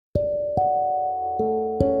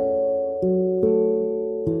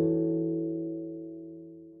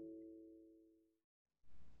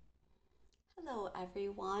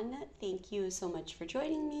everyone. Thank you so much for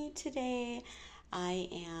joining me today. I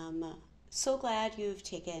am so glad you've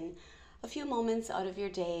taken a few moments out of your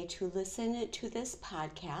day to listen to this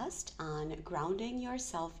podcast on grounding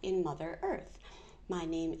yourself in Mother Earth. My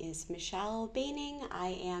name is Michelle Baining.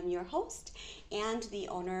 I am your host and the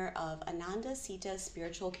owner of Ananda Sita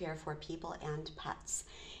Spiritual Care for People and Pets.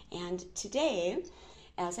 And today,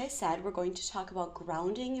 as I said, we're going to talk about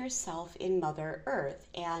grounding yourself in Mother Earth.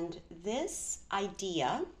 And this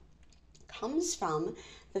idea comes from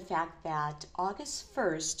the fact that August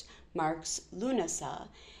 1st marks Lunasa.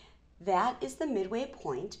 That is the midway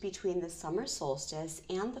point between the summer solstice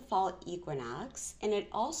and the fall equinox, and it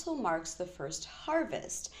also marks the first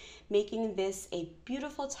harvest, making this a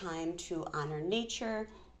beautiful time to honor nature,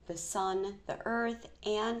 the sun, the earth,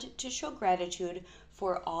 and to show gratitude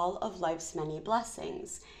for all of life's many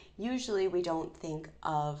blessings. Usually we don't think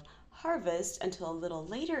of harvest until a little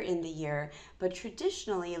later in the year, but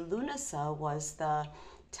traditionally Lunasa was the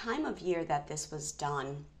time of year that this was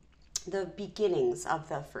done, the beginnings of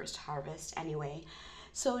the first harvest anyway.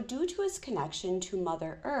 So due to its connection to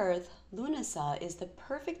Mother Earth, Lunasa is the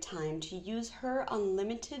perfect time to use her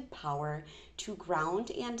unlimited power to ground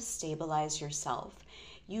and stabilize yourself.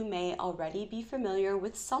 You may already be familiar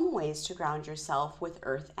with some ways to ground yourself with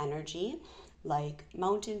earth energy, like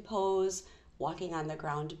mountain pose, walking on the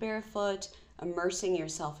ground barefoot, immersing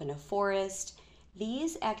yourself in a forest.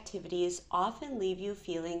 These activities often leave you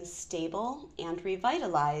feeling stable and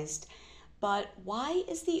revitalized. But why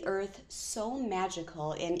is the earth so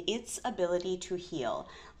magical in its ability to heal?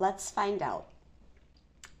 Let's find out.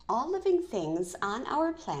 All living things on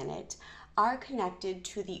our planet are connected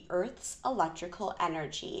to the Earth's electrical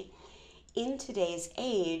energy. In today's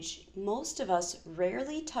age, most of us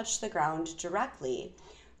rarely touch the ground directly.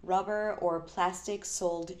 Rubber or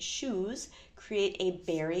plastic-soled shoes create a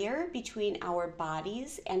barrier between our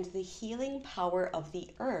bodies and the healing power of the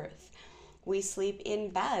earth. We sleep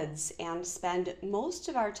in beds and spend most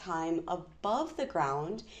of our time above the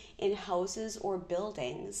ground in houses or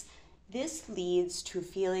buildings. This leads to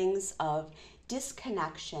feelings of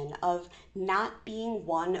disconnection, of not being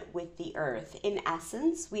one with the earth. In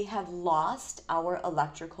essence, we have lost our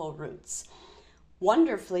electrical roots.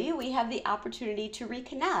 Wonderfully, we have the opportunity to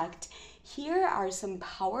reconnect. Here are some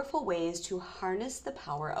powerful ways to harness the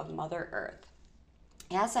power of Mother Earth.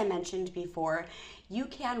 As I mentioned before, you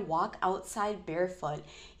can walk outside barefoot.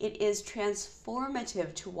 It is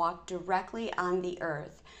transformative to walk directly on the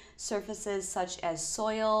earth. Surfaces such as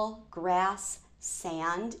soil, grass,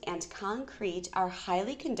 sand, and concrete are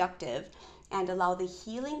highly conductive and allow the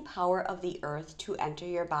healing power of the earth to enter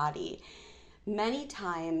your body. Many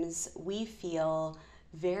times we feel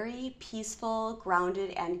very peaceful, grounded,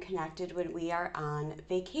 and connected when we are on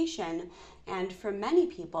vacation. And for many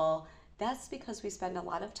people, that's because we spend a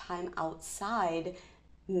lot of time outside,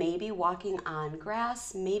 maybe walking on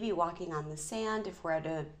grass, maybe walking on the sand if we're at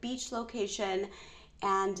a beach location.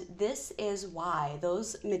 And this is why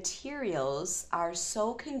those materials are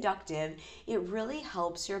so conductive. It really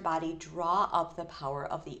helps your body draw up the power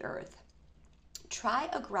of the earth. Try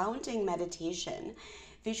a grounding meditation.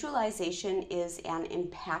 Visualization is an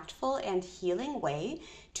impactful and healing way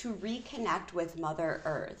to reconnect with Mother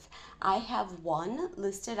Earth. I have one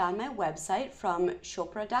listed on my website from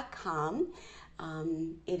Chopra.com.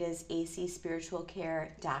 It is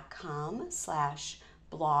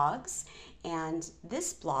acspiritualcare.com/blogs. And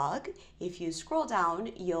this blog, if you scroll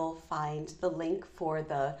down, you'll find the link for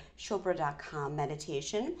the Chopra.com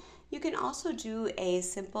meditation. You can also do a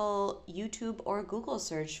simple YouTube or Google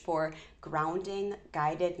search for grounding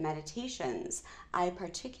guided meditations. I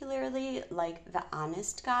particularly like the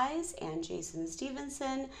Honest Guys and Jason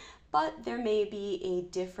Stevenson, but there may be a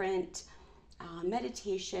different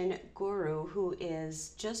meditation guru who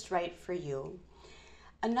is just right for you.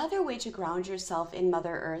 Another way to ground yourself in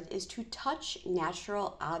Mother Earth is to touch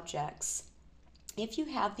natural objects. If you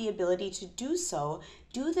have the ability to do so,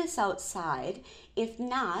 do this outside. If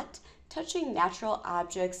not, touching natural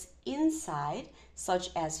objects inside,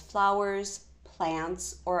 such as flowers,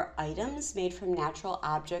 plants, or items made from natural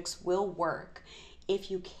objects will work.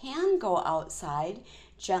 If you can go outside,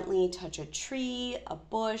 gently touch a tree, a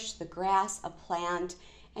bush, the grass, a plant,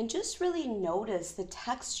 and just really notice the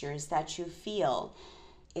textures that you feel.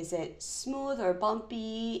 Is it smooth or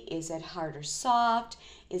bumpy? Is it hard or soft?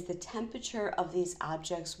 Is the temperature of these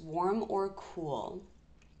objects warm or cool?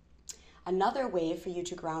 Another way for you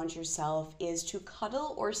to ground yourself is to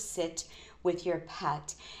cuddle or sit with your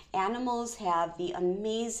pet. Animals have the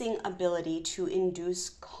amazing ability to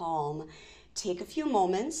induce calm. Take a few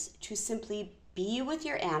moments to simply be with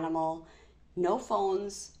your animal. No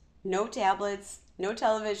phones, no tablets, no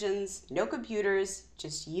televisions, no computers,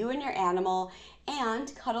 just you and your animal,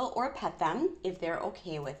 and cuddle or pet them if they're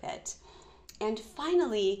okay with it. And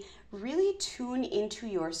finally, really tune into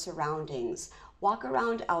your surroundings. Walk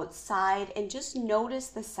around outside and just notice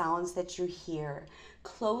the sounds that you hear.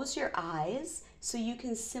 Close your eyes so you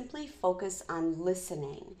can simply focus on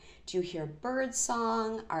listening. Do you hear bird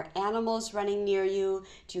song? Are animals running near you?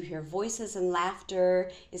 Do you hear voices and laughter?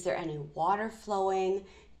 Is there any water flowing?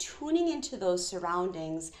 Tuning into those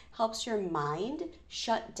surroundings helps your mind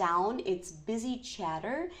shut down its busy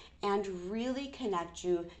chatter and really connect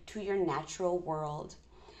you to your natural world.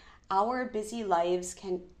 Our busy lives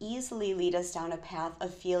can easily lead us down a path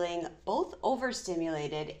of feeling both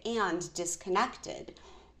overstimulated and disconnected.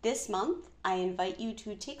 This month, I invite you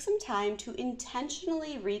to take some time to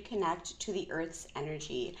intentionally reconnect to the Earth's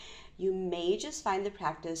energy. You may just find the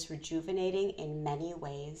practice rejuvenating in many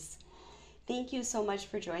ways. Thank you so much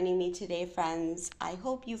for joining me today, friends. I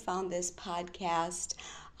hope you found this podcast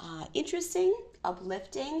interesting,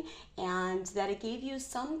 uplifting, and that it gave you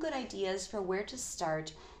some good ideas for where to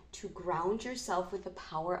start to ground yourself with the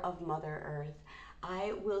power of Mother Earth.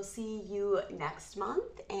 I will see you next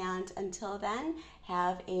month, and until then,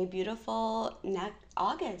 have a beautiful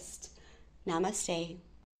August. Namaste.